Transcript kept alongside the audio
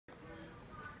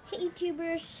Hey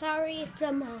YouTubers, sorry it's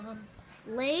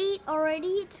late already.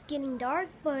 It's getting dark,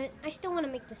 but I still want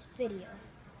to make this video.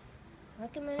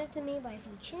 Recommended to me by a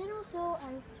few channels, so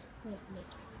I'm going to make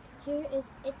it. Here is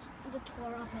it's the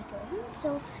tour of my garden.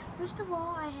 So first of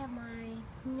all, I have my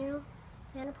new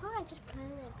banana pot. I just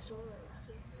planted an Exora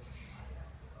here.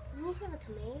 I used to have a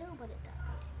tomato, but it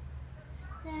died.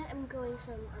 Then I'm growing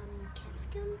some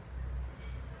capsicum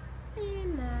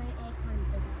and my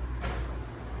eggplant doesn't.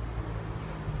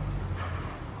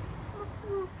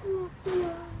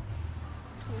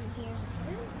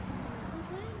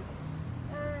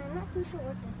 I'm not too sure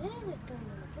what this is. It's going to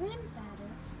be my grandfather.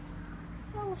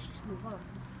 So let's just move on.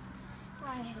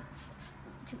 I have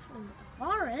to film with the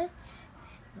forests.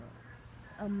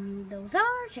 Those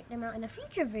are. Check them out in a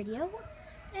future video.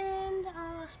 And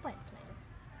spider plant.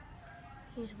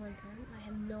 Here's one plant. I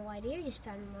have no idea. Just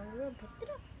found it on the road and picked it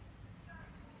up.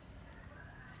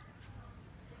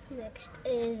 Next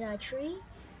is a tree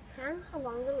found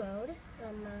along the road.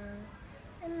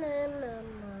 And then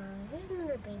here's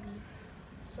another baby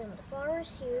from the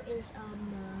forest. Here is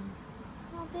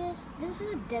this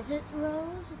is a desert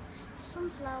rose. There's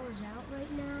some flowers out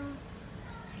right now,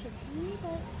 as you can see,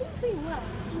 but doing pretty well.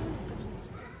 Even the person's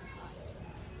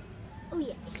oh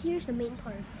yeah, here's the main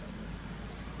part of it.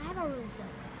 I have a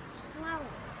rosette flower.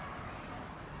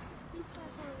 It's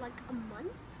been for like a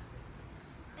month,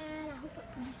 and I hope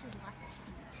it produces lots of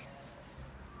seeds.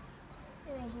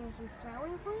 And I hear some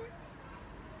flowering plants.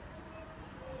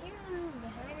 Here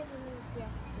behind is a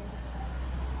desert plants.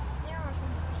 There are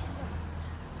some species of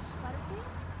spider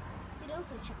plants. You'd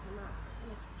also check them out in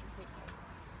a future video.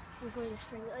 I'm growing a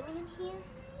spring onion here.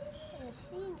 And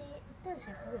seeing it does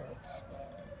have roots.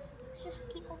 Let's just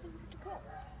keep hoping for it to grow.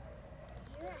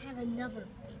 Here I have another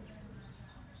baby from the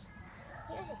forest.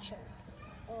 Here's a cherry,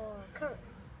 or currant,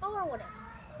 or whatever.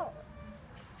 Call it.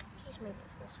 Here's my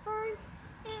business fern.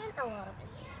 And a lot of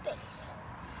empty space.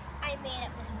 I made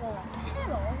up this roll of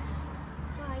petals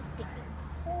by digging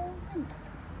a hole and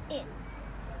dumping it in.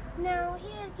 Now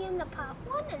here's in the pot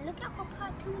 1 and look out for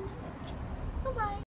pot 2 in the future. Bye bye.